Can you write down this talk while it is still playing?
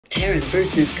Terran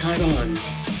versus Keiron.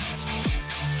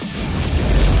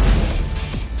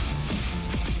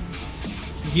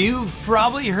 You've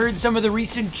probably heard some of the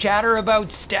recent chatter about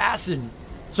Stassin.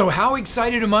 So how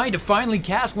excited am I to finally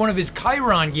cast one of his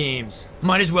Keiron games?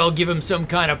 Might as well give him some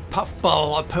kind of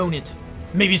puffball opponent.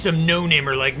 Maybe some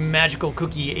no-namer like Magical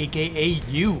Cookie, aka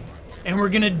you. And we're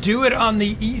gonna do it on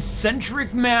the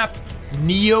eccentric map,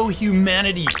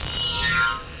 Neo-Humanity.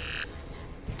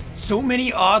 So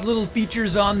many odd little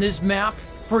features on this map.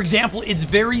 For example, it's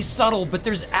very subtle, but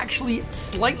there's actually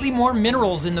slightly more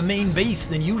minerals in the main base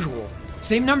than usual.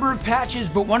 Same number of patches,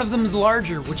 but one of them is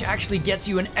larger, which actually gets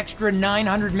you an extra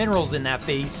 900 minerals in that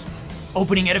base.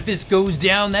 Opening edifice goes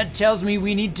down, that tells me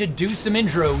we need to do some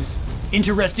intros.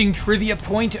 Interesting trivia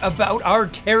point about our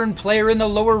Terran player in the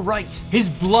lower right. His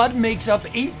blood makes up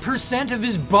 8% of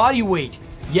his body weight.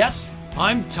 Yes,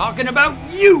 I'm talking about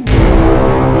you!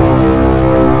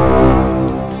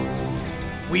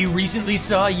 We recently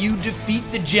saw you defeat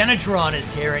the Genitron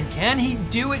as Terran. Can he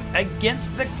do it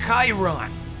against the Keiron?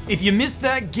 If you missed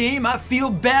that game, I feel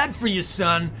bad for you,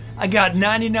 son. I got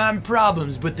 99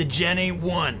 problems, but the Gen ain't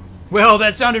one. Well,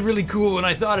 that sounded really cool when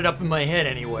I thought it up in my head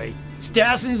anyway.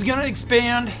 Stassin's gonna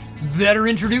expand. Better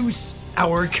introduce.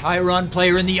 Our Keiron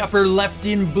player in the upper left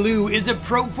in blue is a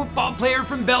pro football player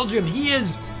from Belgium. He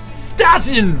is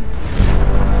Stassin!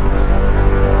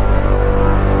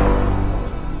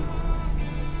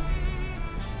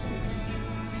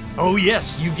 Oh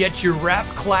yes, you get your rap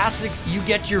classics, you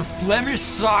get your Flemish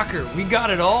soccer, we got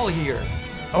it all here.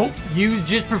 Oh, you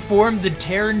just performed the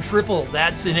Terran triple.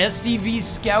 That's an SCV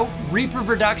Scout, Reaper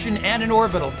production, and an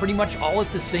orbital, pretty much all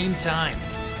at the same time.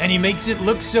 And he makes it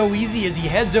look so easy as he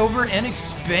heads over and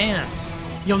expands.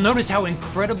 You'll notice how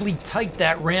incredibly tight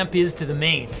that ramp is to the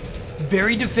main.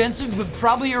 Very defensive, but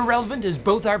probably irrelevant as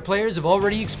both our players have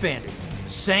already expanded.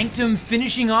 Sanctum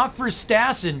finishing off for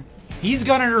Stassin. He's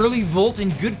got an early Volt in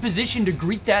good position to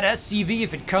greet that SCV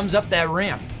if it comes up that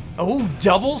ramp. Oh,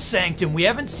 double Sanctum. We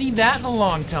haven't seen that in a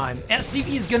long time.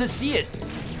 SCV is gonna see it.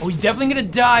 Oh, he's definitely gonna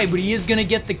die, but he is gonna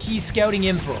get the key scouting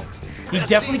info. He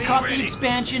definitely caught the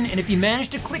expansion, and if he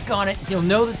managed to click on it, he'll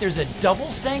know that there's a double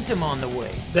Sanctum on the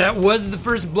way. That was the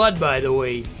first blood, by the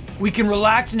way. We can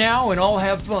relax now and all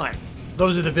have fun.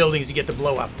 Those are the buildings you get to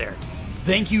blow up there.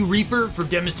 Thank you, Reaper, for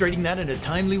demonstrating that in a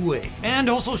timely way. And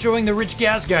also showing the rich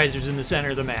gas geysers in the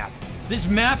center of the map. This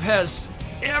map has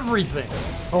everything.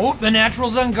 Oh, the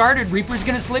natural's unguarded. Reaper's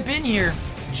gonna slip in here.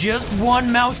 Just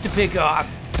one mouse to pick off.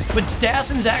 But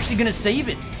Stassin's actually gonna save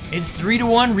it. It's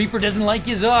 3-1. Reaper doesn't like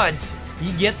his odds.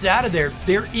 He gets out of there.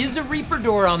 There is a Reaper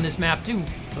door on this map, too.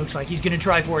 Looks like he's gonna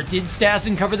try for it. Did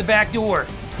Stassin cover the back door?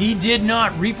 He did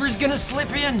not. Reaper's gonna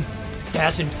slip in.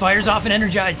 Stassin fires off an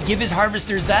Energize to give his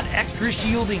harvesters that extra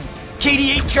shielding.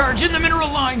 KD8 charge in the mineral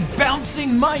line,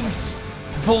 bouncing mice.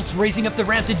 Volt's racing up the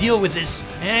ramp to deal with this,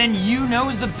 and you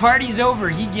knows the party's over.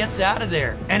 He gets out of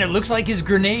there, and it looks like his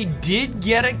grenade did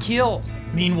get a kill.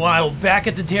 Meanwhile, back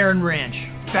at the Terran ranch,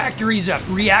 factories up,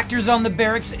 reactors on the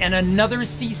barracks, and another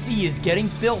CC is getting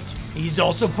built. He's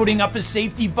also putting up a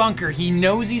safety bunker. He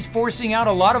knows he's forcing out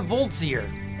a lot of Volts here.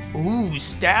 Ooh,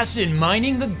 Stassin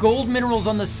mining the gold minerals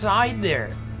on the side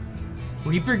there.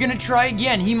 Reaper gonna try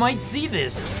again, he might see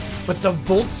this. But the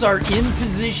Volts are in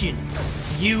position.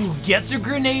 You gets a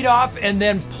grenade off and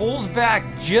then pulls back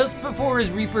just before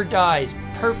his Reaper dies.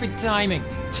 Perfect timing.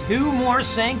 2 more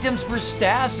Sanctums for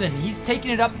Stassin. He's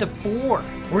taking it up to 4.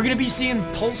 We're gonna be seeing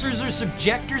pulsars or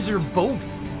subjectors or both.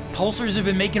 Pulsars have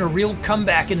been making a real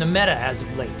comeback in the meta as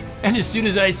of late. And as soon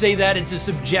as I say that, it's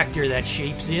a subjector that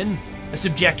shapes in. A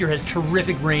subjector has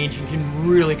terrific range and can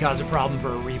really cause a problem for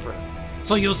a Reaper.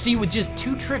 So you'll see with just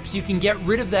 2 trips you can get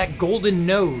rid of that golden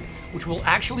node, which will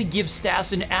actually give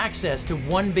Stassin access to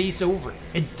 1 base over.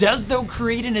 It does though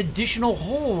create an additional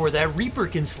hole where that Reaper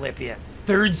can slip in.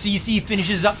 3rd CC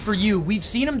finishes up for you. We've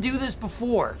seen him do this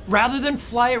before. Rather than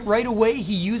fly it right away,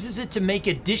 he uses it to make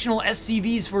additional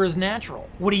SCVs for his natural.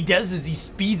 What he does is he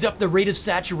speeds up the rate of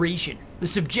saturation. The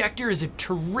Subjector is a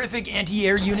terrific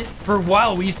anti-air unit. For a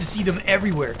while, we used to see them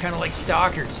everywhere, kind of like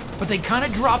stalkers. But they kind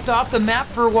of dropped off the map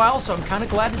for a while, so I'm kind of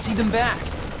glad to see them back.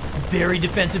 Very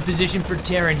defensive position for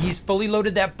Terran. He's fully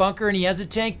loaded that bunker and he has a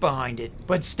tank behind it.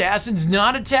 But Stassin's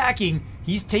not attacking.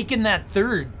 He's taken that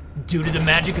 3rd. Due to the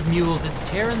magic of mules, it's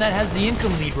Terran that has the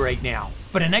income lead right now.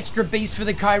 But an extra base for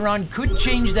the Keiron could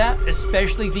change that,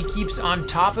 especially if he keeps on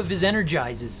top of his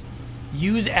Energizes.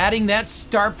 Use adding that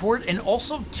starport and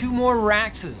also 2 more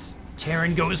Raxes.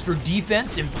 Terran goes for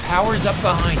defense and powers up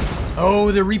behind him.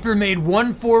 Oh, the Reaper made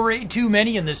 1 foray too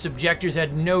many and the Subjectors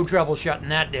had no trouble shutting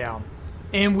that down.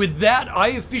 And with that, I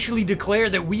officially declare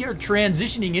that we are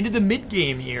transitioning into the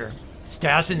mid-game here.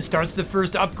 Stassin starts the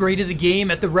first upgrade of the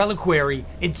game at the Reliquary.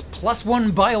 It's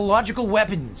 +1 biological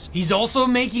weapons. He's also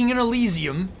making an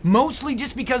Elysium, mostly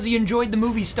just because he enjoyed the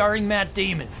movie starring Matt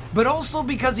Damon, but also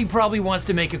because he probably wants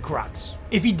to make a Crux.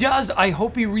 If he does, I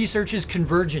hope he researches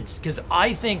Convergence, because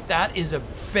I think that is a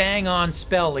bang-on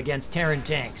spell against Terran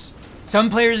tanks. Some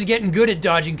players are getting good at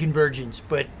dodging Convergence,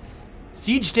 but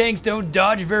siege tanks don't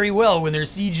dodge very well when they're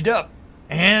sieged up.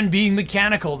 And being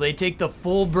mechanical, they take the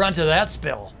full brunt of that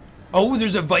spell. Oh,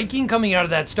 there's a Viking coming out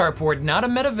of that starport, not a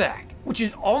medevac, which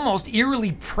is almost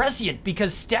eerily prescient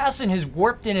because Stassin has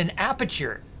warped in an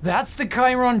aperture. That's the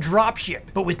Keiron dropship,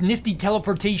 but with nifty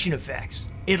teleportation effects.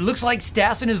 It looks like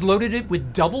Stassin has loaded it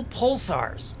with double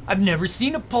pulsars. I've never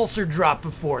seen a pulsar drop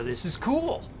before. This is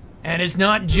cool. And it's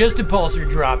not just a pulsar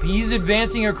drop. He's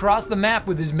advancing across the map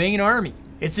with his main army.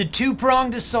 It's a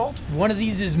two-pronged assault. One of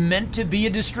these is meant to be a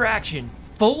distraction.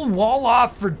 Full wall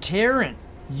off for Terran.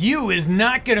 You is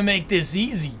not gonna make this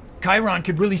easy. Keiron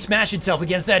could really smash itself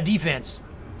against that defense.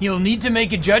 He'll need to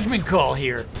make a judgment call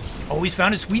here. Always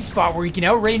found a sweet spot where he can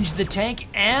outrange the tank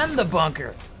and the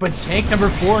bunker. But tank number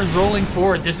 4 is rolling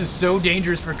forward. This is so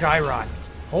dangerous for Keiron.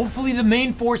 Hopefully the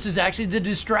main force is actually the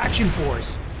distraction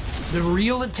force. The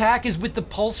real attack is with the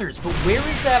pulsars, but where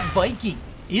is that Viking?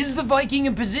 Is the Viking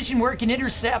in position where it can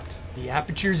intercept? The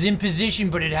aperture's in position,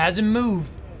 but it hasn't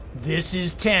moved. This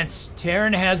is tense.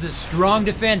 Terran has a strong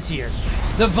defense here.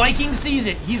 The Viking sees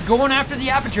it. He's going after the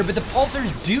aperture, but the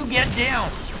pulsars do get down.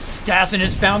 Stassin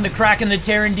has found the crack in the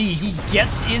Terran D. He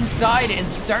gets inside and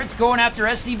starts going after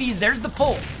SCVs. There's the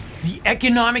pull. The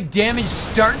economic damage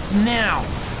starts now.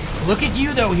 Look at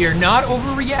you though here, not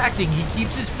overreacting. He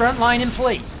keeps his front line in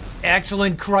place.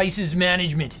 Excellent crisis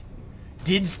management.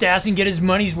 Did Stassin get his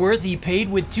money's worth? He paid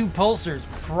with 2 pulsars,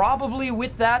 probably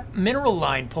with that mineral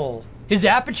line pull. His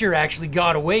aperture actually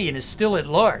got away and is still at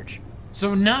large.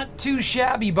 So not too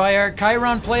shabby by our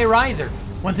Keiron player either.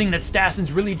 One thing that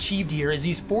Stassin's really achieved here is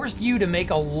he's forced you to make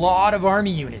a lot of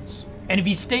army units. And if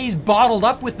he stays bottled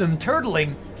up with them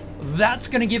turtling, that's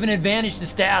gonna give an advantage to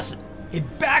Stassin.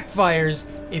 It backfires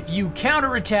if you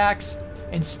counterattacks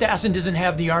and Stassin doesn't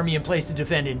have the army in place to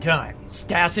defend in time.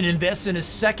 Stassin invests in a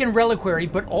second reliquary,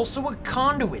 but also a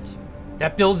conduit.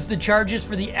 That builds the charges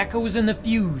for the echoes and the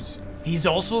fuse. He's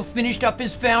also finished up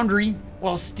his foundry,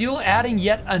 while still adding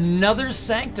yet another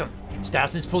sanctum.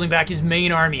 Stassin's pulling back his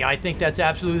main army. I think that's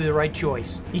absolutely the right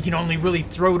choice. He can only really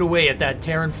throw it away at that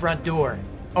Terran front door.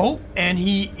 Oh, and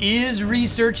he is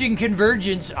researching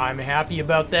Convergence. I'm happy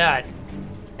about that.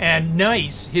 And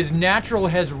nice, his natural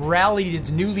has rallied its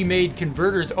newly made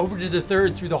converters over to the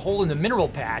 3rd through the hole in the mineral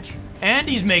patch. And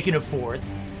he's making a 4th.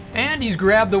 And he's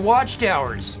grabbed the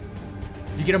watchtowers.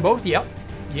 Did you get them both? Yep.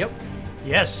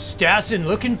 Yes, Stassin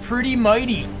looking pretty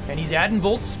mighty, and he's adding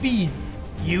volt speed.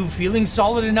 You feeling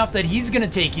solid enough that he's gonna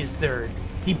take his 3rd.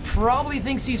 He probably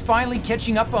thinks he's finally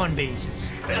catching up on bases.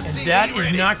 And that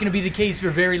is not gonna be the case for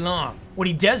very long. What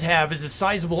he does have is a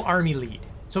sizable army lead.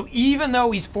 So even though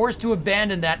he's forced to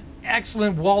abandon that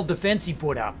excellent wall defense he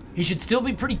put up, he should still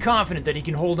be pretty confident that he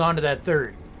can hold on to that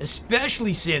 3rd.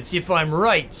 Especially since, if I'm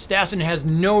right, Stassin has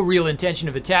no real intention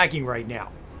of attacking right now.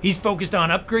 He's focused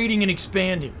on upgrading and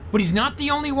expanding. But he's not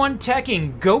the only one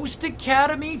teching. Ghost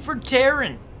Academy for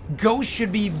Terran. Ghost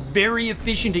should be very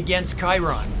efficient against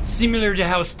Keiron. Similar to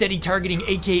how steady targeting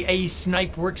aka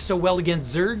Snipe works so well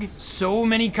against Zerg, so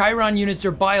many Keiron units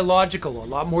are biological, a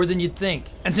lot more than you'd think.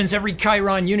 And since every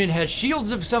Keiron unit has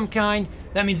shields of some kind,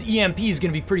 that means EMP is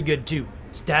gonna be pretty good too.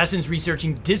 Stassin's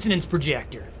researching Dissonance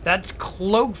Projector. That's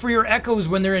cloak for your echoes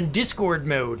when they're in Discord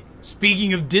mode.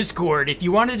 Speaking of Discord, if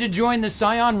you wanted to join the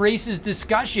Scion race's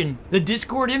discussion, the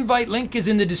Discord invite link is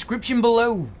in the description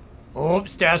below. Oh,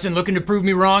 Stassin looking to prove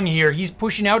me wrong here. He's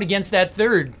pushing out against that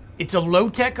 3rd. It's a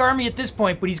low-tech army at this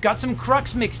point, but he's got some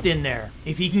Crux mixed in there.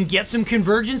 If he can get some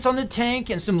Convergence on the tank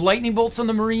and some lightning bolts on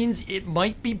the Marines, it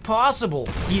might be possible.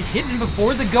 He's hitting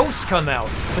before the ghosts come out,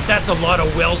 but that's a lot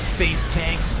of well-spaced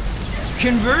tanks.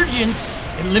 Convergence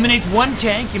eliminates 1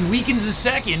 tank and weakens the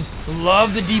 2nd.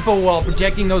 Love the depot wall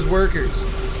protecting those workers.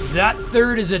 That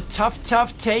 3rd is a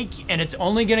tough take, and it's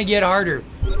only gonna get harder.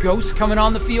 Ghosts coming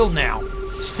on the field now.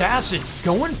 Stassin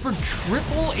going for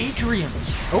triple atrium.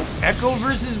 Oh, Echo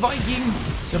versus Viking.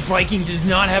 The Viking does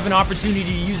not have an opportunity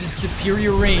to use its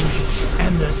superior range,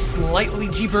 and the slightly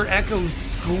cheaper Echo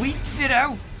squeaks it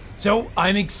out. So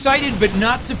I'm excited but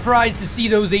not surprised to see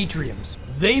those atriums.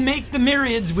 They make the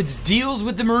myriads, which deals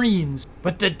with the Marines,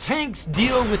 but the tanks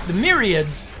deal with the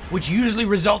myriads, which usually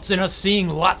results in us seeing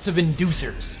lots of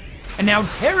inducers. And now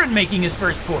Terran making his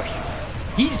first push.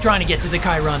 He's trying to get to the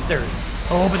Keiron 3rd.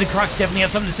 Oh, but the Crux definitely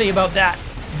have something to say about that.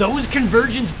 Those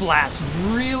Convergence blasts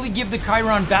really give the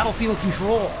Keiron battlefield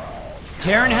control.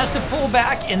 Terran has to pull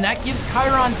back, and that gives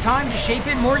Keiron time to shape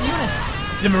in more units.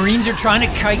 The Marines are trying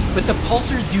to kite, but the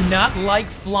Pulsars do not like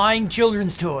flying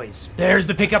children's toys. There's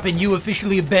the pickup, and you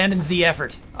officially abandons the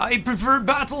effort. I prefer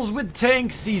battles with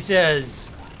tanks, he says.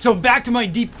 So back to my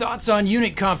deep thoughts on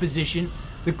unit composition.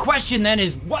 The question then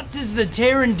is, what does the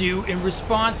Terran do in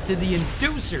response to the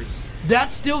Inducers?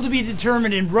 That's still to be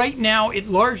determined, and right now it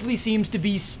largely seems to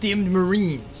be stimmed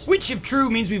Marines. Which, if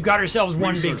true, means we've got ourselves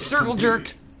one big circle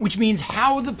jerk, which means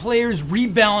how the players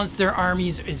rebalance their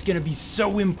armies is going to be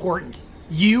so important.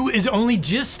 Yu is only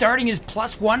just starting his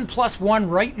 +1/+1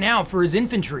 right now for his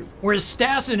infantry, whereas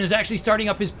Stassin is actually starting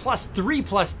up his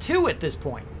 +3/+2 at this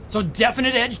point. So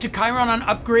definite edge to Keiron on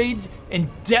upgrades, and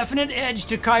definite edge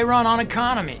to Keiron on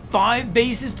economy. 5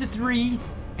 bases to 3,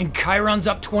 and Keiron's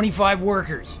up 25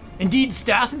 workers. Indeed,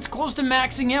 Stassin's close to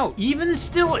maxing out. Even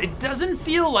still, it doesn't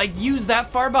feel like Yu's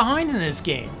that far behind in this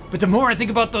game. But the more I think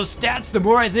about those stats, the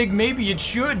more I think maybe it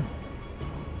should.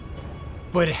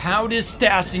 But how does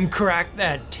Stassin crack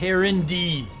that Terran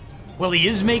D? Well, he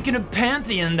is making a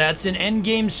Pantheon that's an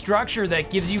endgame structure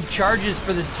that gives you charges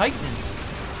for the Titan.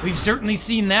 We've certainly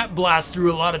seen that blast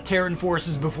through a lot of Terran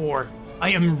forces before. I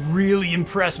am really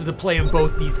impressed with the play of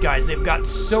both these guys. They've got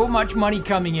so much money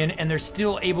coming in, and they're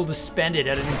still able to spend it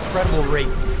at an incredible rate.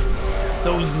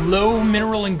 Those low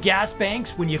mineral and gas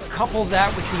banks, when you couple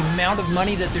that with the amount of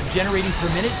money that they're generating per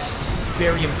minute,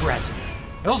 very impressive.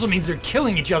 It also means they're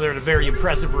killing each other at a very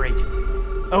impressive rate.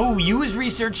 Oh, Yu is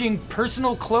researching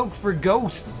personal cloak for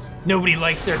ghosts. Nobody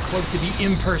likes their cloak to be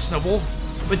impersonable.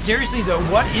 But seriously though,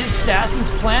 what is Stassin's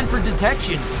plan for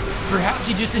detection? Perhaps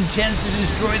he just intends to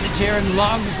destroy the Terran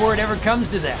long before it ever comes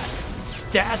to that.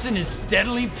 Stassin is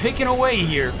steadily picking away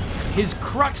here. His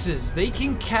Cruxes, they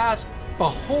can cast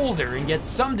Beholder and get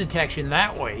some detection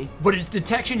that way, but it's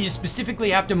detection you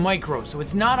specifically have to micro, so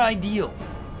it's not ideal.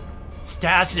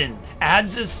 Stassin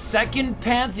adds a second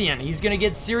Pantheon. He's gonna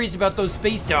get serious about those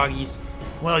space doggies.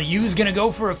 Well, Yu's gonna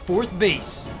go for a 4th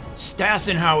base.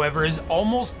 Stassin, however, is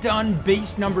almost done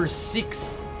base number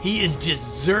 6. He is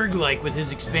just Zerg-like with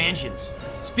his expansions.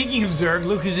 Speaking of Zerg,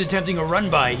 look who's attempting a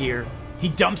run-by here. He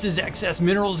dumps his excess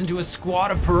minerals into a squad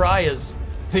of pariahs.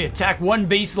 They attack one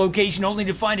base location only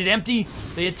to find it empty.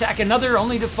 They attack another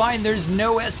only to find there's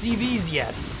no SCVs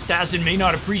yet. Stassin may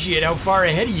not appreciate how far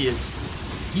ahead he is.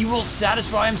 He will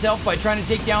satisfy himself by trying to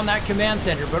take down that command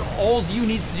center, but all Yu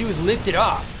needs to do is lift it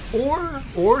off.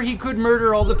 Or he could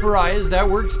murder all the pariahs, that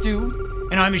works too.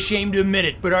 And I'm ashamed to admit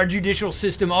it, but our judicial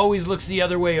system always looks the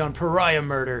other way on pariah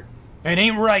murder. It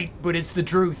ain't right, but it's the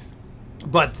truth.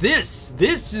 But this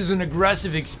is an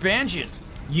aggressive expansion.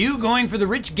 Yu going for the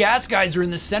rich gas geyser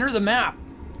in the center of the map.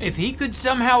 If he could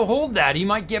somehow hold that, he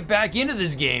might get back into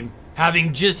this game,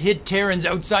 having just hit Terran's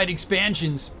outside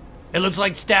expansions. It looks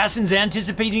like Stassin's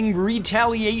anticipating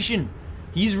retaliation.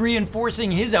 He's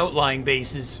reinforcing his outlying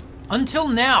bases. Until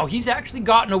now, he's actually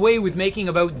gotten away with making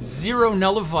about 0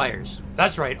 nullifiers.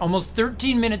 That's right, almost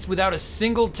 13 minutes without a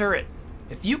single turret.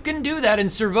 If you can do that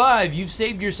and survive, you've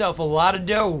saved yourself a lot of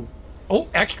dough. Oh,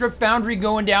 extra foundry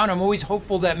going down. I'm always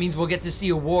hopeful that means we'll get to see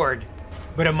a ward.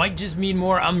 But it might just mean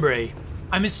more Umbre.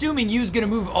 I'm assuming Yu's gonna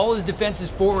move all his defenses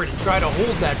forward and try to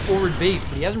hold that forward base,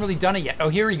 but he hasn't really done it yet. Oh,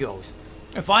 here he goes.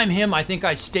 If I'm him, I think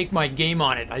I stake my game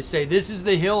on it. I say, this is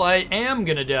the hill I am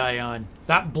gonna die on.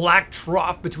 That black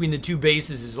trough between the two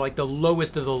bases is like the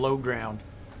lowest of the low ground.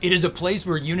 It is a place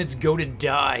where units go to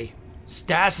die.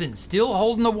 Stassin, still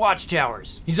holding the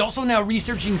watchtowers. He's also now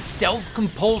researching stealth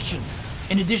compulsion.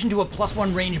 In addition to a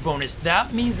 +1 range bonus,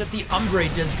 that means that the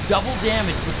Umbre does double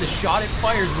damage with the shot it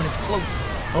fires when it's cloaked.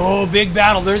 Oh, big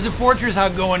battle. There's a fortress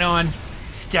hug going on.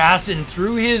 Stassin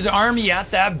threw his army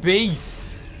at that base.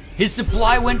 His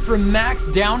supply went from max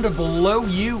down to below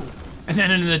Yu. And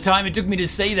then in the time it took me to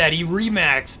say that, he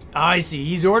remaxed. I see,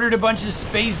 he's ordered a bunch of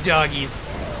space doggies.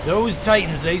 Those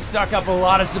Titans, they suck up a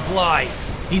lot of supply.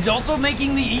 He's also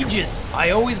making the Aegis.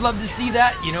 I always love to see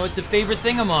that. You know, it's a favorite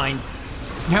thing of mine.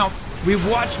 Now, we've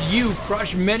watched Yu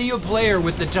crush many a player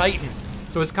with the Titan.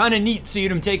 So it's kind of neat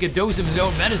seeing him take a dose of his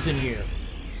own medicine here.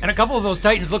 And a couple of those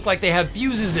Titans look like they have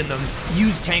fuses in them.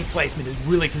 Yu's tank placement is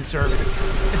really conservative.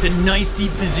 It's a nice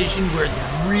deep position where it's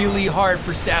really hard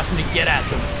for Stassin to get at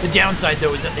them. The downside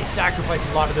though is that they sacrifice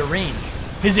a lot of their range.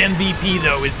 His MVP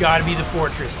though has got to be the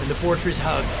fortress and the fortress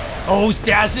hug. Oh,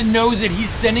 Stassin knows it. He's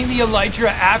sending the Elytra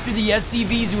after the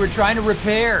SCVs who are trying to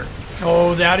repair.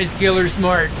 Oh, that is killer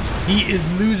smart. He is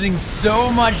losing so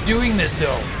much doing this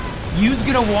though. Yu's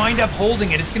gonna wind up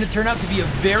holding it. It's gonna turn out to be a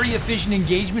very efficient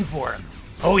engagement for him.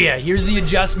 Oh yeah, here's the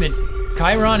adjustment.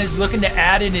 Keiron is looking to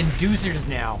add in inducers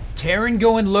now. Terran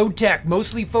going low tech,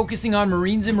 mostly focusing on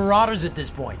Marines and Marauders at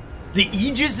this point. The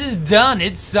Aegis is done.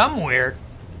 It's somewhere.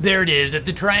 There it is, at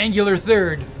the triangular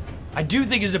third. I do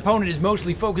think his opponent is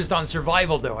mostly focused on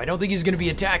survival, though. I don't think he's going to be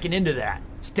attacking into that.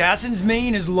 Stassin's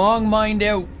main is long mined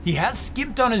out. He has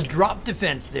skipped on his drop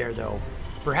defense there, though.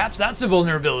 Perhaps that's a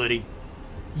vulnerability.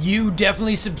 You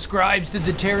definitely subscribes to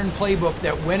the Terran playbook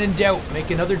that when in doubt,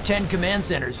 make another 10 command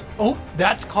centers. Oh,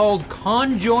 that's called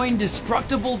conjoined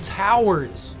destructible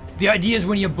towers. The idea is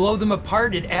when you blow them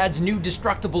apart, it adds new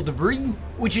destructible debris,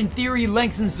 which in theory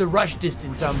lengthens the rush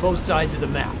distance on both sides of the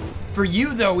map. For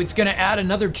you though, it's gonna add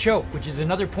another choke, which is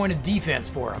another point of defense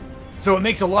for him. So it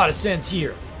makes a lot of sense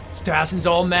here. Stassin's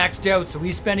all maxed out, so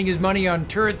he's spending his money on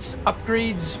turrets,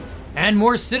 upgrades, and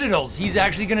more citadels. He's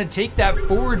actually gonna take that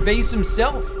forward base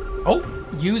himself. Oh,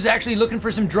 Yu's actually looking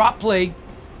for some drop play.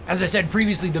 As I said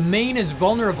previously, the main is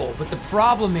vulnerable, but the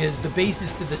problem is the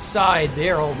bases to the side,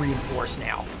 they're all reinforced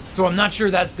now. So I'm not sure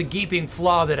that's the gaping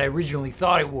flaw that I originally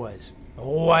thought it was.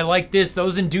 Oh, I like this.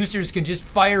 Those inducers can just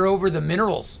fire over the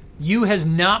minerals. Yu has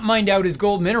not mined out his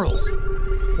gold minerals.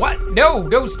 What? No,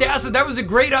 Stassin, that was a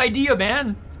great idea,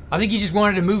 man. I think he just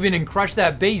wanted to move in and crush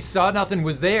that base, saw nothing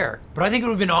was there. But I think it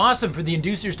would have been awesome for the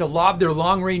inducers to lob their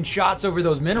long-range shots over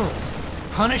those minerals.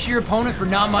 Punish your opponent for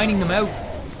not mining them out.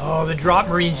 Oh, the drop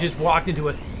marines just walked into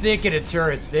a thicket of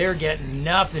turrets. They're getting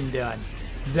nothing done.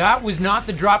 That was not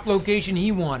the drop location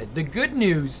he wanted. The good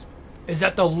news is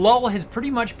that the lull has pretty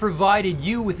much provided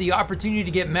you with the opportunity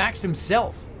to get maxed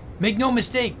himself. Make no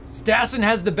mistake, Stassin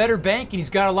has the better bank and he's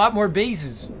got a lot more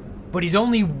bases. But he's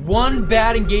only one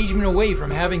bad engagement away from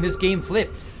having this game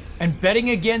flipped. And betting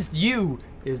against you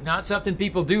is not something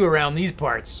people do around these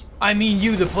parts. I mean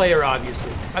you, the player,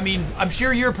 obviously. I mean, I'm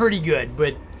sure you're pretty good,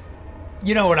 but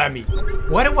you know what I mean.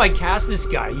 Why do I cast this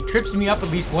guy? He trips me up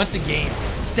at least once a game.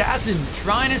 Stassin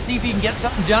trying to see if he can get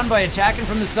something done by attacking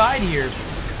from the side here.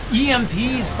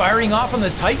 EMPs firing off on the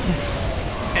Titans.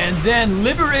 And then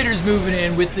Liberators moving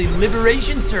in with the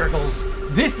Liberation Circles.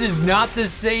 This is not the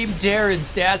same Terran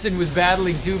Stassin was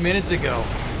battling 2 minutes ago.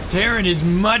 Terran is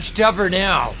much tougher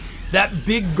now. That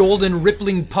big golden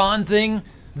rippling pawn thing,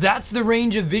 that's the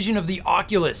range of vision of the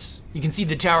Oculus. You can see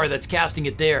the tower that's casting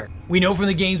it there. We know from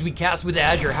the games we cast with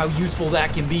Azure how useful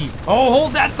that can be. Oh,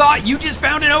 hold that thought, you just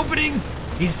found an opening!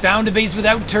 He's found a base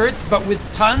without turrets, but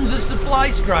with tons of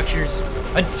supply structures.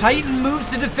 A Titan moves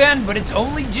to defend, but it's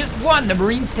only just one. The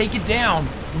Marines take it down.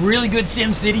 Really good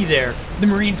Sim City there. The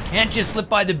Marines can't just slip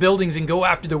by the buildings and go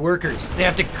after the workers. They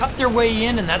have to cut their way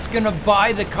in, and that's gonna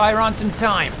buy the Keiron some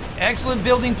time. Excellent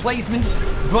building placement,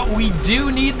 but we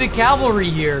do need the cavalry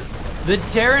here. The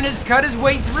Terran has cut his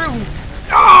way through.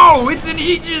 Oh, it's an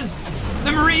Aegis!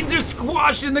 The Marines are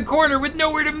squashed in the corner with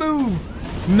nowhere to move.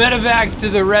 Medevacs to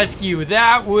the rescue.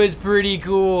 That was pretty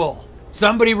cool.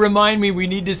 Somebody remind me we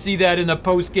need to see that in the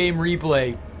post-game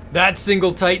replay. That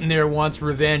single Titan there wants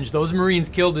revenge. Those Marines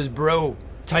killed his bro.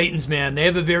 Titans, man, they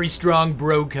have a very strong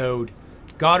bro code.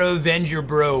 Gotta avenge your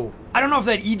bro. I don't know if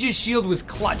that Aegis shield was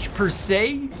clutch per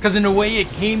se, because in a way it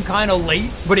came kind of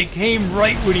late, but it came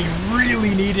right when he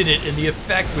really needed it, and the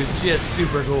effect was just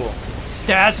super cool.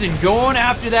 Stassin going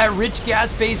after that rich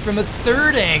gas base from a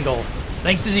third angle.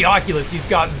 Thanks to the Oculus, he's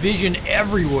got vision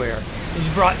everywhere.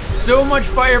 He's brought so much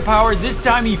firepower, this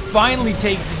time he finally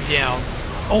takes it down.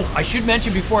 Oh, I should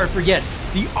mention before I forget,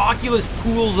 the Oculus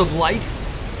pools of light,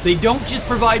 they don't just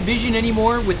provide vision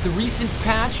anymore. With the recent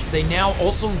patch, they now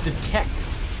also detect.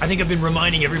 I think I've been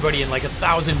reminding everybody in like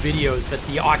 1,000 videos that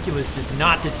the Oculus does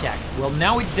not detect. Well,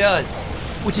 now it does,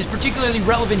 which is particularly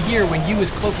relevant here when Yu is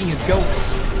cloaking his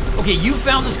ghost. Okay, you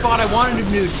found the spot I wanted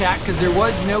him to attack because there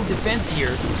was no defense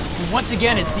here. And once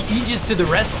again, it's the Aegis to the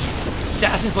rescue.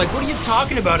 Stassin's like, what are you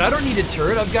talking about? I don't need a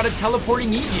turret, I've got a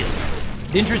teleporting Aegis.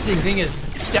 The interesting thing is,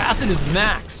 Stassin is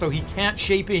max, so he can't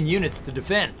shape in units to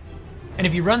defend. And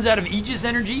if he runs out of Aegis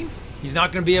energy, he's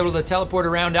not going to be able to teleport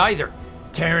around either.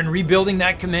 Terran rebuilding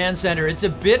that command center, it's a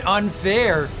bit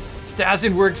unfair.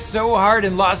 Stassin worked so hard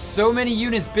and lost so many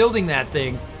units building that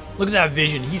thing. Look at that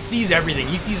vision, he sees everything.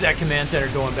 He sees that command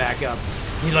center going back up.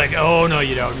 He's like, oh no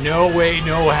you don't, no way,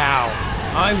 no how.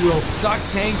 I will suck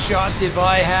tank shots if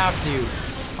I have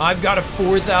to. I've got a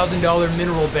 $4,000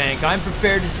 mineral bank. I'm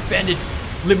prepared to spend it.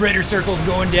 Liberator circles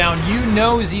going down. Yu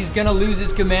knows he's gonna lose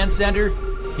his command center.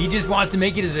 He just wants to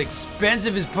make it as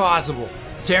expensive as possible.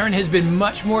 Terran has been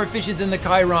much more efficient than the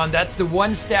Keiron. That's the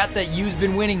one stat that Yu's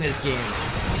been winning this game.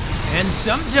 And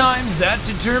sometimes that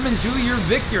determines who your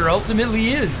victor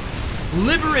ultimately is.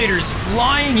 Liberators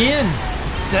flying in,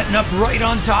 setting up right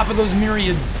on top of those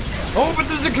myriads. Oh, but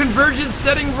there's a convergence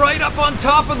setting right up on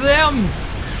top of them.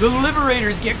 The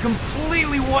Liberators get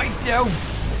completely wiped out.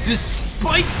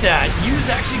 Despite that, Yu's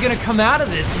actually gonna come out of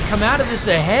this and come out of this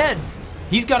ahead.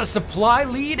 He's got a supply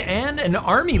lead and an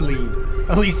army lead.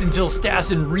 At least until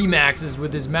Stassin remaxes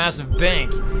with his massive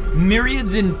bank.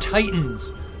 Myriads and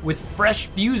Titans, with fresh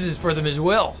fuses for them as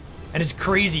well. And it's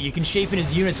crazy, you can shape in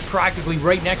his units practically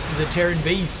right next to the Terran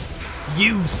base.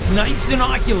 You snipes an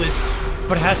Oculus,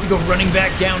 but has to go running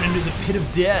back down into the pit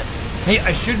of death. Hey,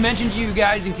 I should mention to you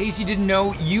guys, in case you didn't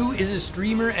know, Yu is a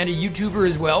streamer and a YouTuber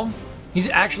as well. He's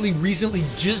actually recently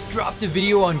just dropped a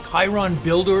video on Keiron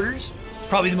build orders.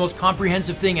 Probably the most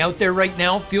comprehensive thing out there right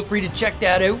now. Feel free to check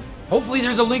that out. Hopefully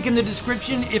there's a link in the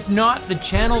description. If not, the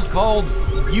channel's called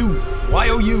Yu,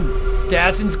 Y-O-U.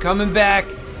 Stassin's coming back.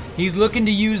 He's looking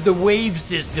to use the wave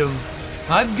system.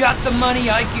 I've got the money,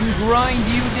 I can grind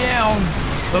you down.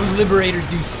 Those Liberators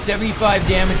do 75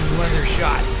 damage with one of their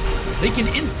shots. They can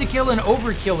insta-kill and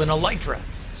overkill an Elytra.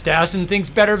 Stassin thinks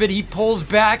better of it, he pulls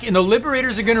back, and the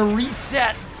Liberators are gonna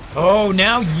reset. Oh,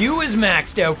 now Yu is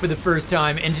maxed out for the first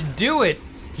time, and to do it,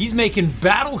 he's making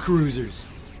battle cruisers.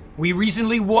 We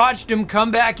recently watched him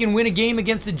come back and win a game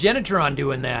against the Genitron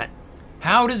doing that.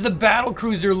 How does the battle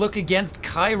cruiser look against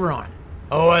Keiron?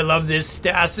 Oh, I love this.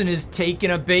 Stassin is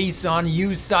taking a base on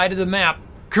Yu's side of the map.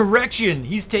 Correction,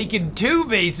 he's taking 2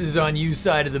 bases on Yu's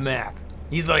side of the map.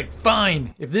 He's like,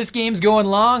 fine, if this game's going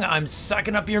long, I'm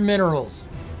sucking up your minerals.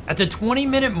 At the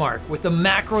 20-minute mark, with the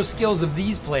macro skills of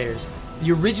these players,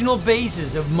 the original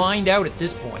bases have mined out at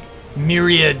this point.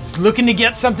 Myriads looking to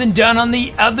get something done on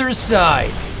the other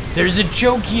side. There's a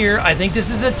choke here. I think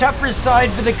this is a tougher side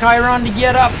for the Keiron to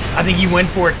get up. I think he went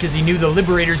for it because he knew the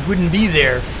Liberators wouldn't be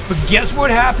there. But guess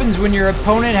what happens when your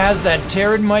opponent has that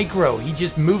Terran micro? He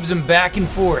just moves them back and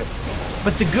forth.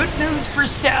 But the good news for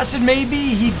Stassin may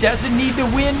be he doesn't need to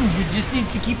win. He just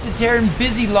needs to keep the Terran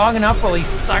busy long enough while he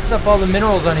sucks up all the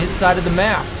minerals on his side of the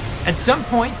map. At some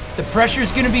point, the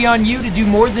pressure's going to be on you to do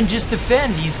more than just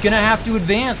defend. He's going to have to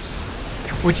advance,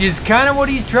 which is kind of what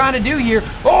he's trying to do here.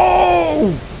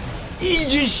 Oh!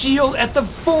 Aegis shield at the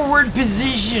forward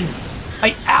position.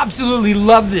 I absolutely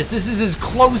love this. This is as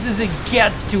close as it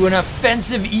gets to an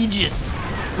offensive Aegis.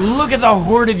 Look at the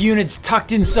horde of units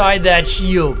tucked inside that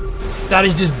shield. That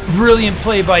is just brilliant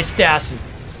play by Stassin.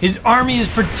 His army is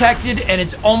protected and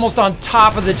it's almost on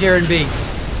top of the Terran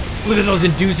base. Look at those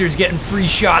inducers getting free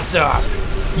shots off.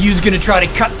 Yu's gonna try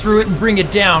to cut through it and bring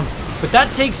it down, but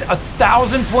that takes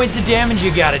 1,000 points of damage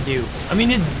you gotta do. I mean,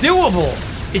 it's doable.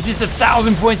 It's just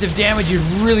 1,000 points of damage you'd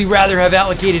really rather have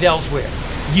allocated elsewhere.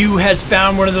 Yu has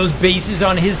found one of those bases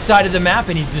on his side of the map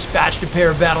and he's dispatched a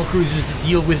pair of battle cruisers to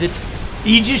deal with it.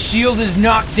 Aegis shield is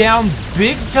knocked down,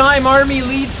 big time army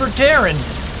lead for Terran.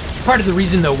 Part of the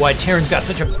reason though why Terran's got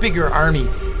such a bigger army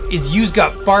is Yu's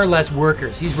got far less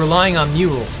workers. He's relying on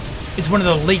mules. It's one of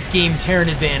the late game Terran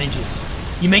advantages.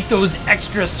 You make those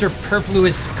extra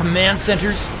superfluous command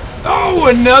centers. Oh,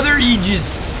 another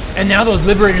Aegis! And now those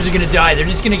Liberators are gonna die. They're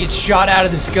just gonna get shot out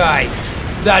of the sky.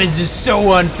 That is just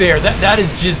so unfair. That is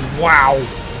just wow.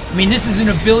 I mean, this is an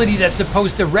ability that's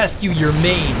supposed to rescue your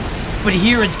main. But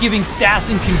here it's giving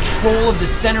Stassin control of the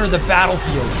center of the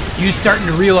battlefield. You're starting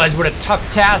to realize what a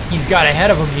tough task he's got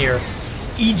ahead of him here.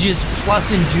 Aegis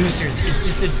plus inducers is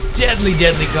just a deadly,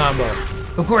 deadly combo.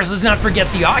 Of course, let's not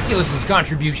forget the Oculus's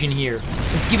contribution here.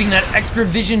 It's giving that extra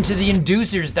vision to the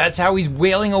inducers. That's how he's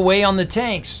wailing away on the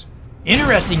tanks.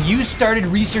 Interesting, you started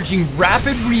researching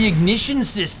Rapid Reignition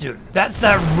System. That's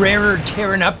that rarer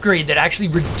Terran upgrade that actually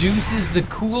reduces the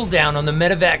cooldown on the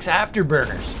Medivacs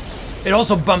afterburners. It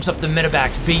also bumps up the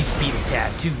Medivac's base speed a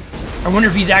tad too. I wonder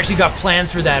if he's actually got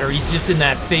plans for that or he's just in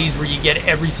that phase where you get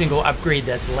every single upgrade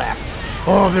that's left.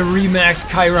 Oh, the Remax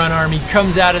Keiron army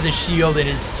comes out of the shield and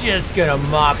is just gonna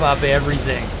mop up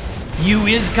everything. Yu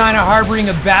is kind of harboring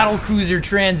a battle cruiser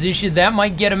transition. That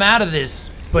might get him out of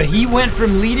this. But he went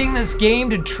from leading this game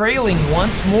to trailing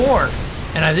once more.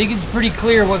 And I think it's pretty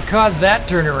clear what caused that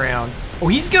turnaround. Oh,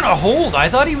 he's gonna hold. I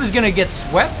thought he was gonna get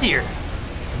swept here.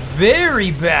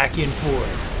 Very back and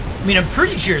forth. I mean, I'm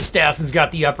pretty sure Stassin's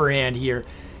got the upper hand here.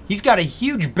 He's got a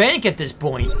huge bank at this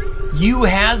point. Yu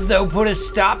has, though, put a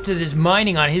stop to this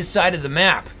mining on his side of the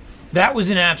map. That was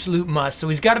an absolute must, so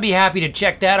he's got to be happy to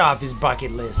check that off his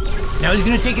bucket list. Now he's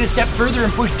going to take it a step further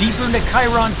and push deeper into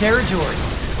Keiron territory.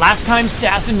 Last time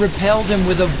Stassin repelled him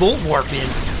with a Volt Warp in,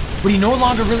 but he no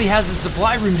longer really has the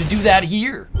supply room to do that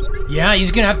here. Yeah,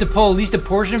 he's going to have to pull at least a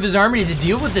portion of his army to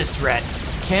deal with this threat.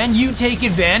 Can you take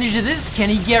advantage of this? Can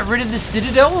he get rid of the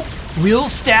Citadel? Will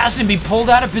Stassin be pulled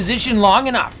out of position long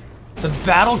enough? The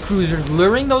battle cruisers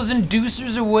luring those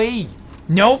inducers away.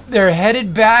 Nope, they're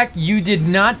headed back. You did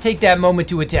not take that moment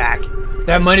to attack.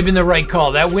 That might have been the right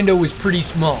call. That window was pretty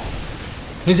small.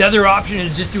 His other option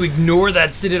is just to ignore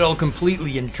that Citadel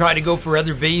completely and try to go for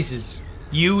other bases.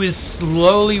 Yu is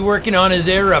slowly working on his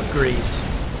air upgrades.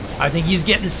 I think he's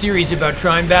getting serious about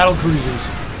trying battle cruisers.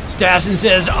 Stassin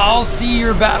says, I'll see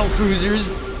your battle cruisers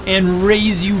and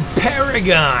raise you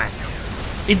paragons.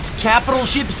 It's capital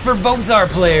ships for both our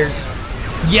players.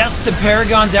 Yes, the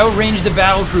paragons outrange the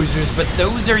battle cruisers, but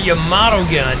those are Yamato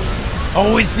guns.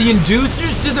 Oh, it's the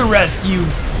inducers to the rescue.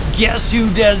 Guess who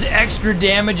does extra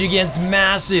damage against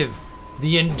massive?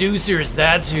 The inducers,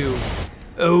 that's who.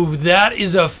 Oh, that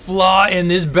is a flaw in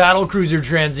this battlecruiser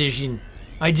transition.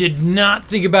 I did not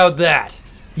think about that.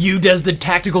 Yu does the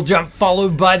tactical jump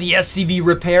followed by the SCV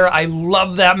repair. I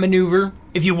love that maneuver.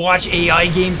 If you watch AI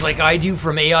games like I do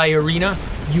from AI Arena,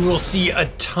 you will see a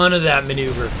ton of that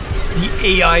maneuver. The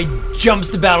AI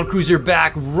jumps the battlecruiser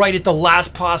back right at the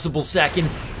last possible second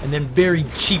and then very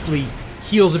cheaply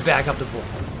heals it back up to full.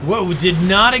 Whoa, did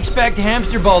not expect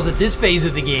hamster balls at this phase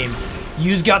of the game.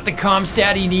 Yu's got the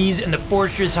comstat he needs, and the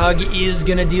Fortress Hug is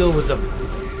gonna deal with them.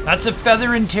 That's a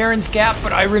feather in Terran's cap,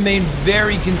 but I remain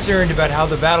very concerned about how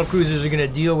the battlecruisers are gonna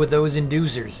deal with those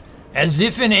inducers. As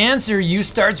if in answer, Yu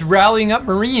starts rallying up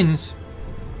Marines.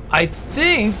 I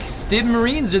think Stib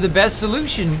Marines are the best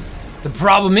solution. The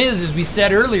problem is, as we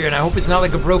said earlier, and I hope it's not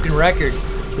like a broken record,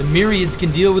 the Myriads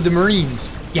can deal with the Marines.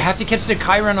 You have to catch the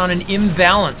Keiron on an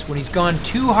imbalance when he's gone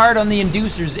too hard on the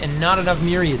inducers and not enough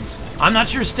Myriads. I'm not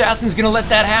sure Stassin's gonna let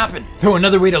that happen. Though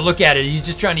another way to look at it, he's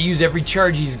just trying to use every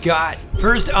charge he's got.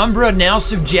 First Umbra, now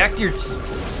Subjectors.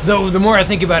 Though the more I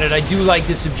think about it, I do like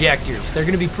the Subjectors. They're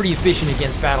gonna be pretty efficient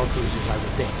against battlecruisers, I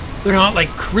would think. They're not like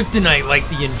kryptonite like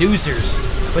the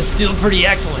inducers, but still pretty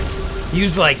excellent.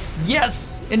 Yu's like,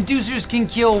 yes, inducers can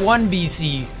kill one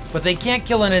BC, but they can't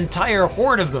kill an entire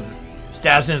horde of them.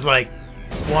 Stassin's like,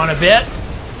 wanna bet?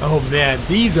 Oh man,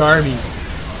 these armies.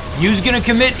 Yu's gonna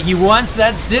commit, he wants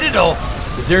that Citadel.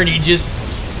 Is there an Aegis?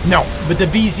 No, but the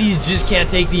BCs just can't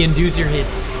take the inducer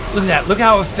hits. Look at that, look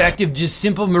how effective just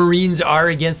simple Marines are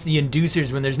against the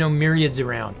inducers when there's no Myriads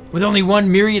around. With only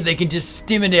one Myriad, they can just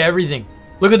stim into everything.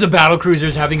 Look at the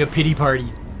battlecruisers having a pity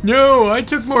party. No, I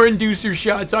took more inducer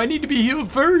shots, I need to be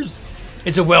healed first.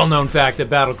 It's a well-known fact that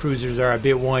battlecruisers are a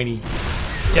bit whiny.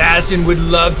 Stassin would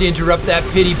love to interrupt that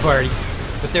pity party,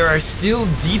 but there are still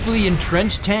deeply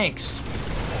entrenched tanks.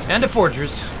 And a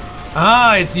fortress.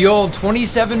 Ah, it's the old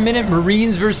 27-minute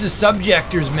Marines versus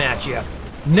Subjectors matchup.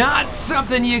 Not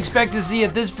something you expect to see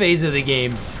at this phase of the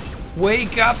game.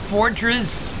 Wake up,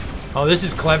 fortress. Oh, this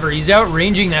is clever. He's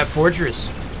outranging that fortress.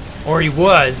 Or he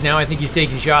was. Now I think he's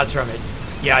taking shots from it.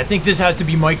 Yeah, I think this has to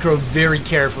be microed very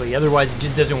carefully. Otherwise, it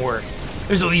just doesn't work.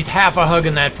 There's at least half a hug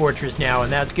on that fortress now,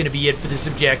 and that's going to be it for the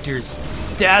Subjectors.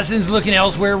 Stassin's looking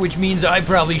elsewhere, which means I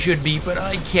probably should be, but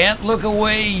I can't look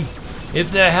away.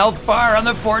 If the health bar on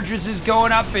the fortress is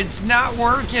going up, it's not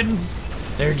working.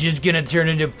 They're just gonna turn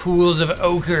into pools of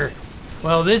ochre.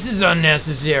 Well, this is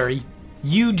unnecessary.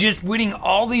 Yu just winning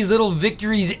all these little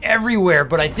victories everywhere,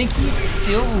 but I think he's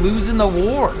still losing the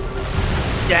war.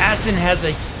 Stassin has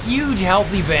a huge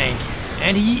healthy bank,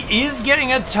 and he is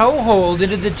getting a toehold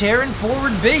into the Terran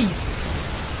forward base.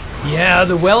 Yeah,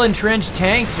 the well-entrenched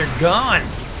tanks are gone.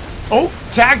 Oh,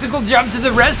 tactical jump to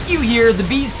the rescue here. The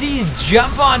BCs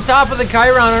jump on top of the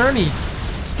Keiron army.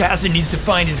 Stassin needs to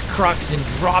find his crux and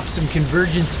drop some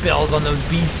convergence spells on those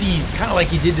BCs, kind of like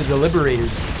he did to the Liberators.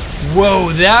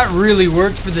 Whoa, that really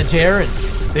worked for the Terran.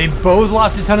 They both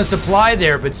lost a ton of supply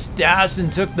there, but Stassin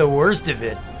took the worst of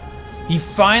it. He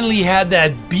finally had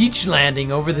that beach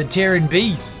landing over the Terran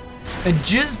base. And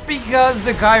just because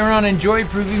the Keiron enjoy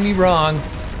proving me wrong,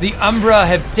 the Umbra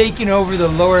have taken over the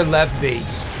lower left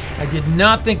base. I did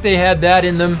not think they had that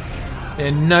in them,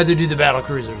 and neither do the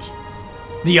battlecruisers.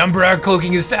 The Umbra are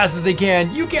cloaking as fast as they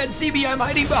can. You can't see me, I'm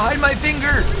hiding behind my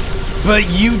finger. But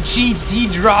Yu cheats, he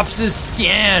drops a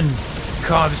scan.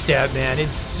 Comstat, man,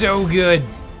 it's so good.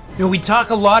 You know, we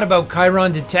talk a lot about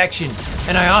Keiron detection,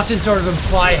 and I often sort of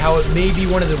imply how it may be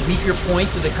one of the weaker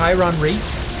points of the Keiron race.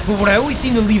 But what I always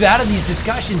seem to leave out of these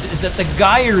discussions is that the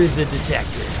Gyre is the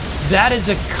detector. That is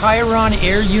a Keiron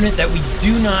air unit that we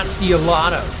do not see a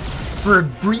lot of. For a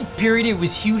brief period, it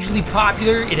was hugely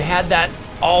popular. It had that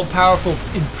all-powerful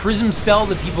Imprism spell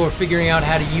that people are figuring out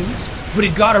how to use. But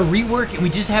it got a rework, and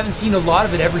we just haven't seen a lot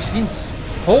of it ever since.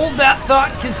 Hold that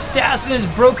thought, because Stassin has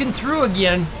broken through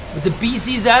again. With the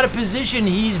BCs out of position,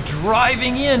 he's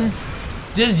driving in.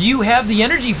 Does Yu have the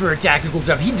energy for a tactical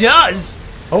jump? He does!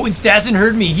 Oh, and Stassin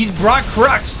heard me. He's brought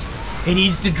Crux. He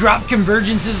needs to drop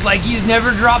convergences like he's never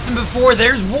dropped them before.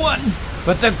 There's one.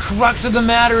 But the crux of the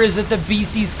matter is that the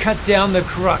BCs cut down the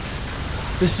Crux.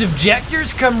 The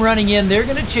Subjectors come running in. They're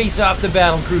going to chase off the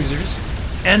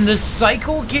battlecruisers. And the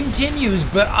cycle continues,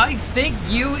 but I think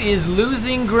Yu is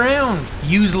losing ground.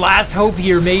 Yu's last hope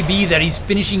here may be that he's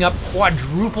finishing up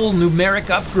quadruple numeric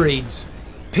upgrades,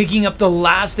 picking up the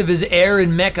last of his air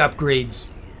and mech upgrades.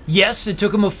 Yes, it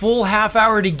took him a full half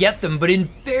hour to get them, but in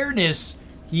fairness,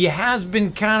 he has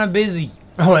been kind of busy.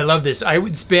 Oh, I love this. I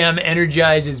would spam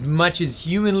energize as much as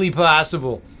humanly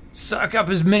possible. Suck up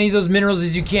as many of those minerals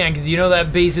as you can, because you know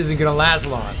that base isn't going to last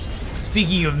long.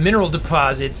 Speaking of mineral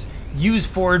deposits, Yu's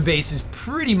forward base is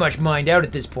pretty much mined out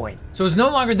at this point. So it's no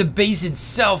longer the base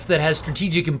itself that has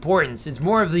strategic importance, it's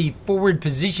more of the forward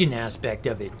position aspect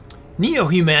of it.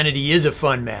 Neo-Humanity is a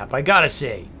fun map, I gotta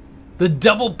say. The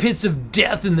double pits of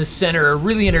death in the center are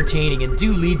really entertaining and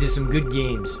do lead to some good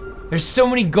games. There's so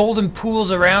many golden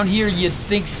pools around here, you'd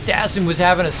think Stassin was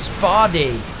having a spa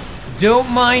day. Don't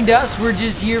mind us, we're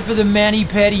just here for the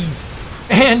mani-pedis.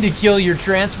 And to kill your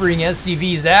transferring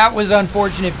SCVs, that was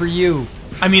unfortunate for you.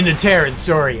 I mean the Terran,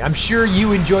 sorry. I'm sure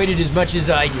you enjoyed it as much as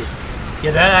I did.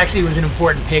 Yeah, that actually was an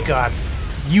important pickoff.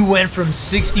 You went from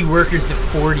 60 workers to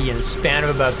 40 in a span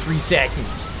of about 3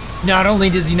 seconds. Not only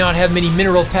does he not have many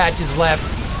mineral patches left,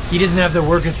 he doesn't have the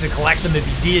workers to collect them if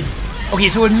he did. Okay,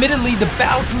 so admittedly, the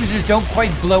battle cruisers don't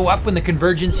quite blow up when the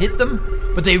convergence hit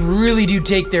them, but they really do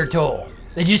take their toll.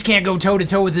 They just can't go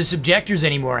toe-to-toe with the subjectors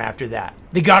anymore after that.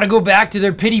 They gotta go back to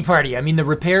their pity party, I mean the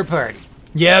repair party.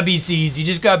 Yeah, BCs, you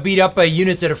just got beat up by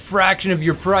units at a fraction of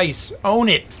your price. Own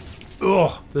it.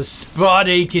 Ugh, the spa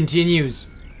day continues.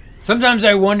 Sometimes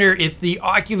I wonder if the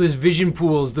Oculus vision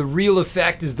pools, the real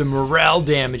effect is the morale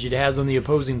damage it has on the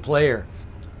opposing player.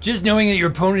 Just knowing that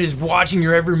your opponent is watching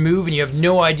your every move and you have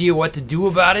no idea what to do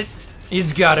about it,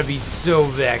 it's gotta be so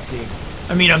vexing.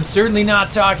 I mean, I'm certainly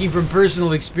not talking from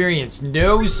personal experience.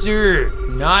 No, sir,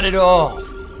 not at all.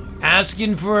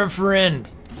 Asking for a friend.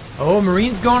 Oh,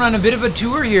 Marine's going on a bit of a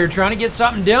tour here, trying to get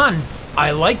something done.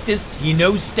 I like this. He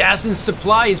knows Stassin's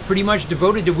supply is pretty much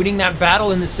devoted to winning that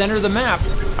battle in the center of the map.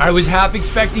 I was half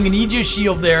expecting an Aegis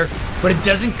shield there, but it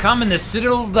doesn't come and the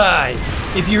Citadel dies.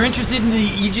 If you're interested in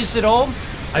the Aegis at all,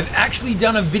 I've actually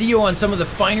done a video on some of the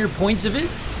finer points of it,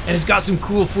 and it's got some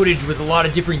cool footage with a lot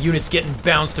of different units getting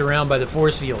bounced around by the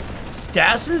force field.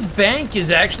 Stassin's bank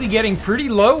is actually getting pretty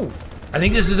low. I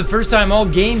think this is the first time all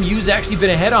game Yu's actually been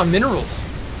ahead on minerals.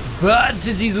 But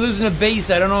since he's losing a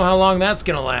base, I don't know how long that's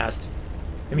gonna last.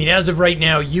 I mean, as of right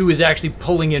now, Yu is actually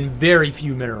pulling in very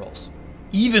few minerals.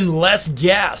 Even less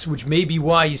gas, which may be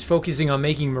why he's focusing on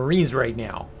making Marines right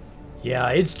now. Yeah,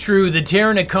 it's true, the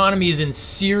Terran economy is in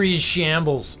serious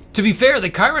shambles. To be fair, the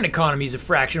Keiron economy is a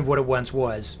fraction of what it once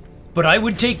was. But I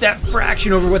would take that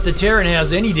fraction over what the Terran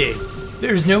has any day.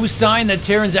 There's no sign that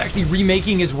Terran's actually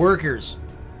remaking his workers.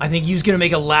 I think Yu's gonna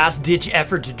make a last-ditch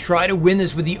effort to try to win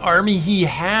this with the army he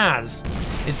has.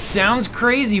 It sounds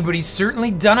crazy, but he's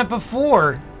certainly done it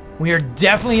before. We are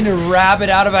definitely into rabbit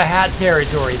out of a hat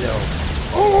territory, though.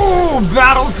 Oh,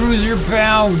 battlecruiser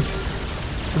bounce.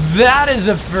 That is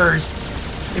a first.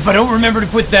 If I don't remember to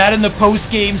put that in the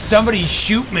post-game, somebody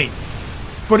shoot me.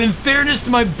 But in fairness to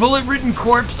my bullet-ridden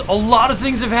corpse, a lot of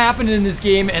things have happened in this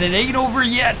game, and it ain't over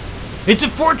yet. It's a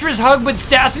fortress hug, but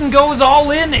Stassin goes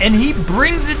all in, and he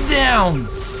brings it down.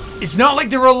 It's not like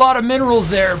there were a lot of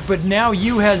minerals there, but now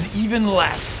Yu has even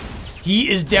less. He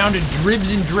is down to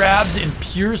dribs and drabs and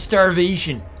pure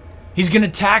starvation. He's gonna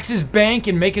tax his bank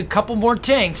and make a couple more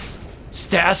tanks.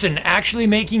 Stassin actually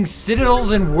making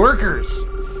citadels and workers.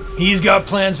 He's got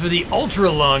plans for the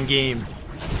ultra-long game.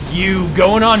 Yu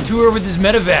going on tour with his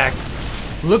medevacs.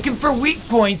 Looking for weak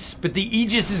points, but the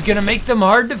Aegis is gonna make them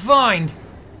hard to find.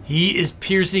 He is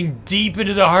piercing deep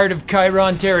into the heart of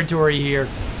Keiron territory here.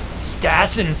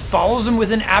 Stassin follows him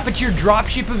with an aperture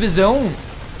dropship of his own.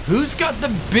 Who's got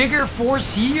the bigger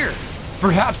force here?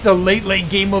 Perhaps the late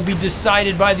game will be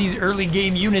decided by these early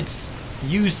game units.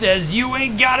 Yu says you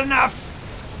ain't got enough.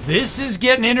 This is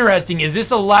getting interesting. Is this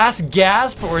a last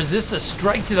gasp or is this a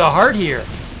strike to the heart here?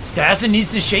 Stassin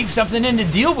needs to shape something in to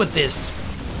deal with this.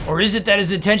 Or is it that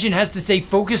his attention has to stay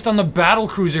focused on the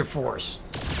battlecruiser force?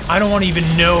 I don't want to even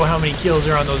know how many kills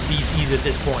are on those BCs at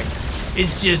this point.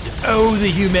 It's just, oh, the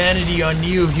humanity on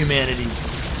Neo-Humanity.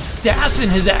 Stassin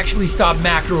has actually stopped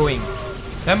macroing.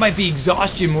 That might be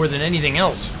exhaustion more than anything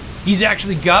else. He's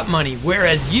actually got money,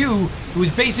 whereas Yu, who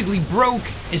is basically broke,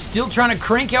 is still trying to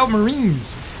crank out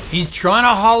Marines. He's trying to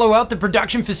hollow out the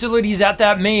production facilities at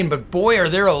that main, but boy, are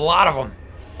there a lot of them.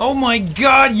 Oh my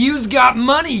god, Yu's got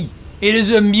money! It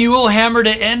is a mule hammer to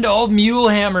end all mule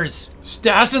hammers.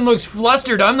 Stassin looks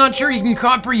flustered. I'm not sure he can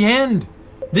comprehend.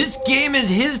 This game is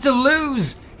his to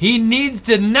lose. He needs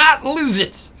to not lose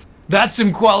it. That's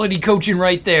some quality coaching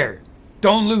right there.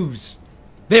 Don't lose.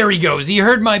 There he goes. He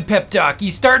heard my pep talk.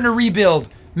 He's starting to rebuild.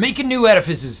 making new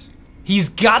edifices. He's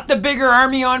got the bigger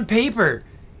army on paper.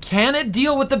 Can it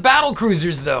deal with the battle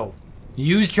cruisers though?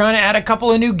 Yu's trying to add a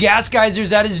couple of new gas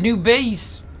geysers at his new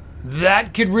base.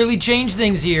 That could really change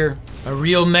things here. A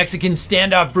real Mexican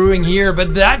standoff brewing here,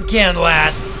 but that can't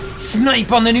last.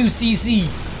 Snipe on the new CC.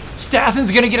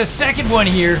 Stassin's gonna get a second one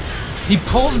here. He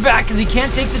pulls back because he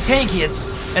can't take the tank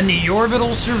hits, and the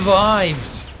orbital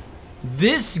survives.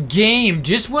 This game,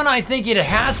 just when I think it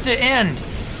has to end,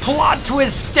 plot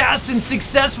twist, Stassin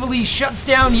successfully shuts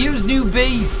down Yu's new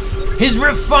base. His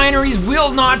refineries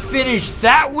will not finish.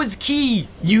 That was key.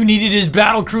 Yu needed his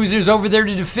battle cruisers over there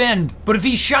to defend, but if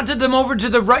he shunted them over to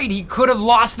the right, he could have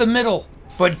lost the middle.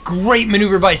 But great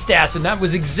maneuver by Stassin. That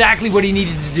was exactly what he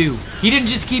needed to do. He didn't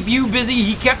just keep Yu busy,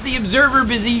 he kept the observer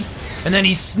busy, and then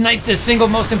he sniped the single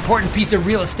most important piece of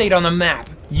real estate on the map.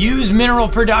 Yu's mineral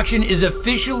production is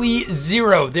officially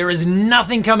 0. There is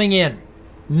nothing coming in.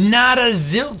 Nada,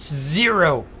 zilch,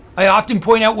 0. I often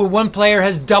point out when one player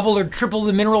has double or triple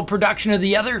the mineral production of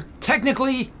the other.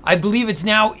 Technically, I believe it's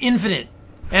now infinite.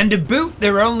 And to boot,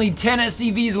 there are only 10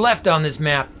 SCVs left on this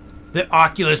map. The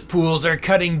Oculus pools are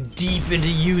cutting deep into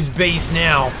Yu's base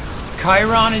now.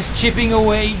 Keiron is chipping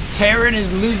away, Terran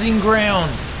is losing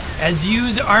ground. As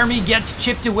Yu's army gets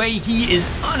chipped away, he is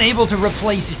unable to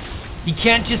replace it. He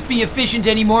can't just be efficient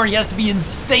anymore, he has to be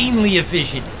insanely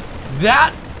efficient.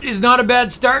 That is not a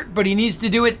bad start, but he needs to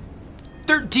do it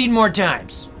 13 more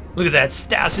times. Look at that,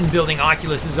 Stassin building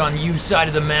Oculuses on Yu's side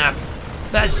of the map.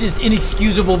 That's just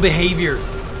inexcusable behavior.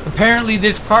 Apparently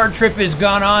this car trip has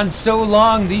gone on so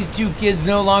long, these two kids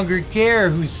no longer care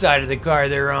whose side of the car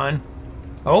they're on.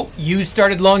 Oh, Yu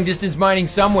started long distance mining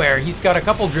somewhere. He's got a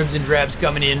couple dribs and drabs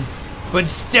coming in. But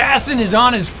Stassin is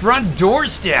on his front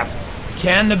doorstep.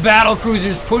 Can the battle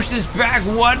cruisers push this back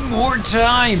one more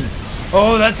time?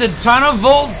 Oh, that's a ton of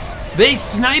volts. They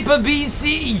snipe a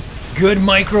BC. Good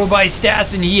micro by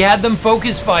Stassin. He had them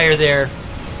focus fire there.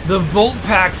 The volt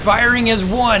pack firing as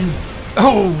one.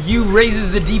 Oh, Yu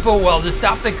raises the depot well to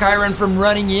stop the Keiron from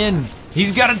running in.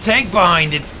 He's got a tank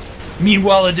behind it.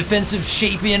 Meanwhile, a defensive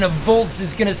shape-in of volts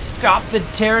is gonna stop the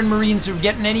Terran Marines from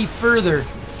getting any further.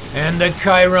 And the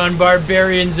Keiron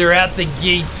barbarians are at the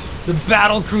gate. The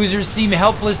battle cruisers seem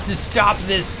helpless to stop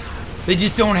this. They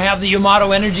just don't have the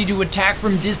Yamato energy to attack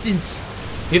from distance.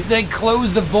 If they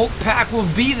close, the volt pack will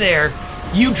be there.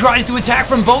 Yu tries to attack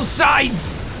from both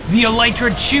sides. The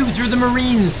Elytra chew through the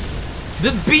Marines. The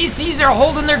BCs are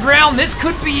holding their ground. This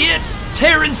could be it.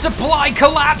 Terran supply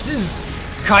collapses.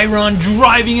 Keiron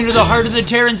driving into the heart of the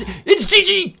Terrans. It's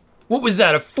GG. What was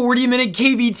that, a 40-minute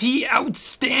KVT?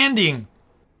 Outstanding.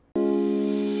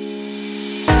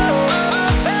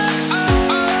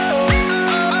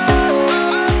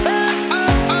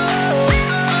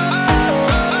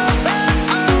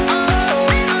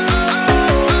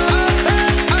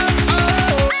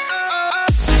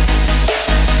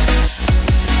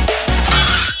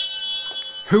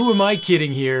 Who am I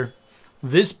kidding here?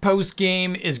 This post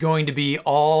game is going to be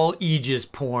all Aegis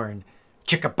porn.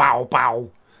 Chicka bow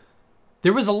bow.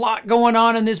 There was a lot going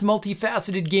on in this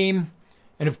multifaceted game,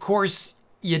 and of course,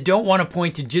 you don't want to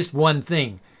point to just one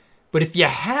thing. But if you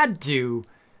had to,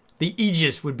 the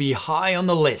Aegis would be high on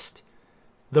the list.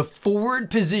 The forward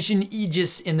position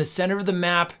Aegis in the center of the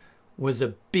map was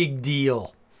a big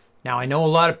deal. Now, I know a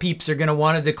lot of peeps are going to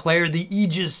want to declare the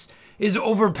Aegis is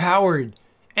overpowered,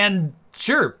 and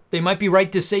sure, they might be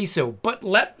right to say so, but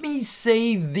let me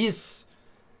say this.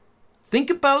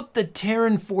 Think about the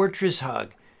Terran Fortress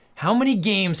Hug. How many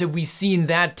games have we seen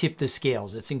that tip the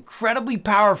scales? It's incredibly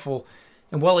powerful,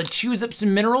 and while it chews up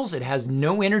some minerals, it has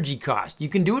no energy cost. You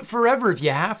can do it forever if you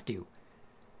have to.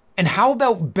 And how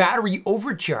about battery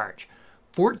overcharge?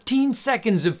 14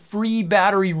 seconds of free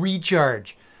battery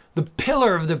recharge. The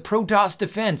pillar of the Protoss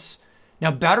defense. Now,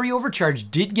 battery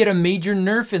overcharge did get a major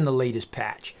nerf in the latest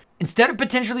patch. Instead of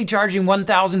potentially charging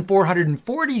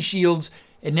 1,440 shields,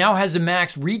 it now has a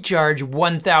max recharge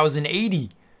 1,080.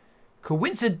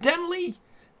 Coincidentally,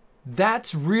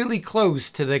 that's really close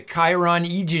to the Keiron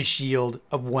Aegis shield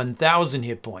of 1,000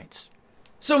 hit points.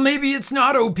 So maybe it's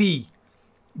not OP,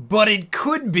 but it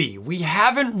could be. We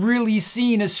haven't really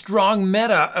seen a strong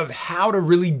meta of how to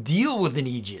really deal with an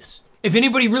Aegis. If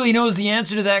anybody really knows the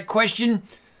answer to that question,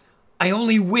 I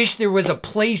only wish there was a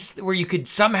place where you could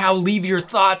somehow leave your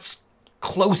thoughts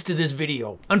close to this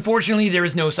video. Unfortunately, there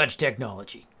is no such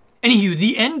technology. Anywho,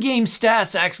 the endgame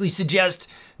stats actually suggest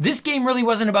this game really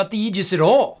wasn't about the Aegis at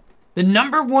all. The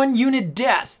 #1 unit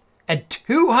death at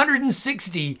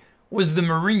 260 was the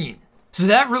Marine. So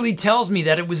that really tells me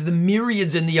that it was the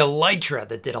Myriads and the Elytra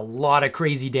that did a lot of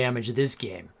crazy damage to this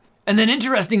game. And then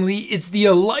interestingly, it's the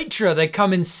Elytra that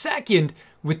come in second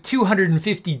with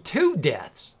 252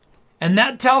 deaths. And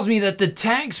that tells me that the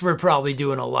tanks were probably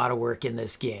doing a lot of work in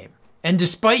this game. And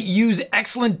despite Yu's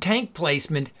excellent tank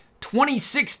placement,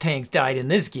 26 tanks died in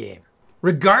this game.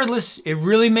 Regardless, it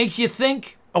really makes you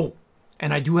think. Oh,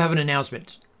 and I do have an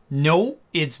announcement. No,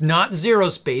 it's not Zero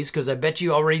Space, because I bet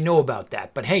you already know about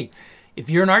that. But hey, if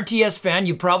you're an RTS fan,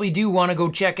 you probably do want to go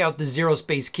check out the Zero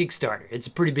Space Kickstarter. It's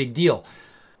a pretty big deal.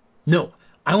 No,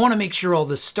 I want to make sure all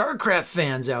the Starcraft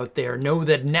fans out there know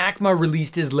that Nakma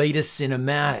released his latest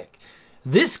cinematic.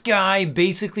 This guy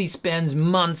basically spends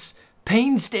months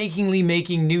painstakingly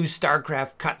making new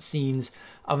Starcraft cutscenes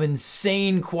of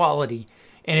insane quality,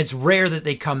 and it's rare that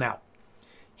they come out.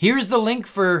 Here's the link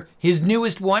for his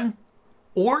newest one,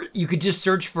 or you could just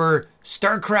search for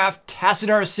Starcraft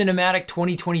Tassadar Cinematic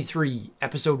 2023,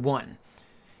 Episode 1.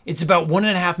 It's about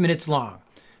 1.5 minutes long.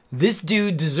 This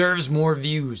dude deserves more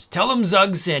views. Tell him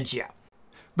Zug sent ya.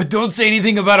 But don't say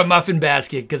anything about a muffin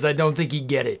basket, because I don't think he'd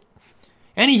get it.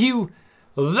 Anywho,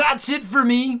 that's it for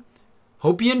me.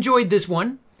 Hope you enjoyed this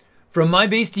one. From my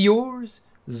base to yours,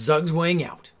 Zugzwang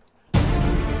out.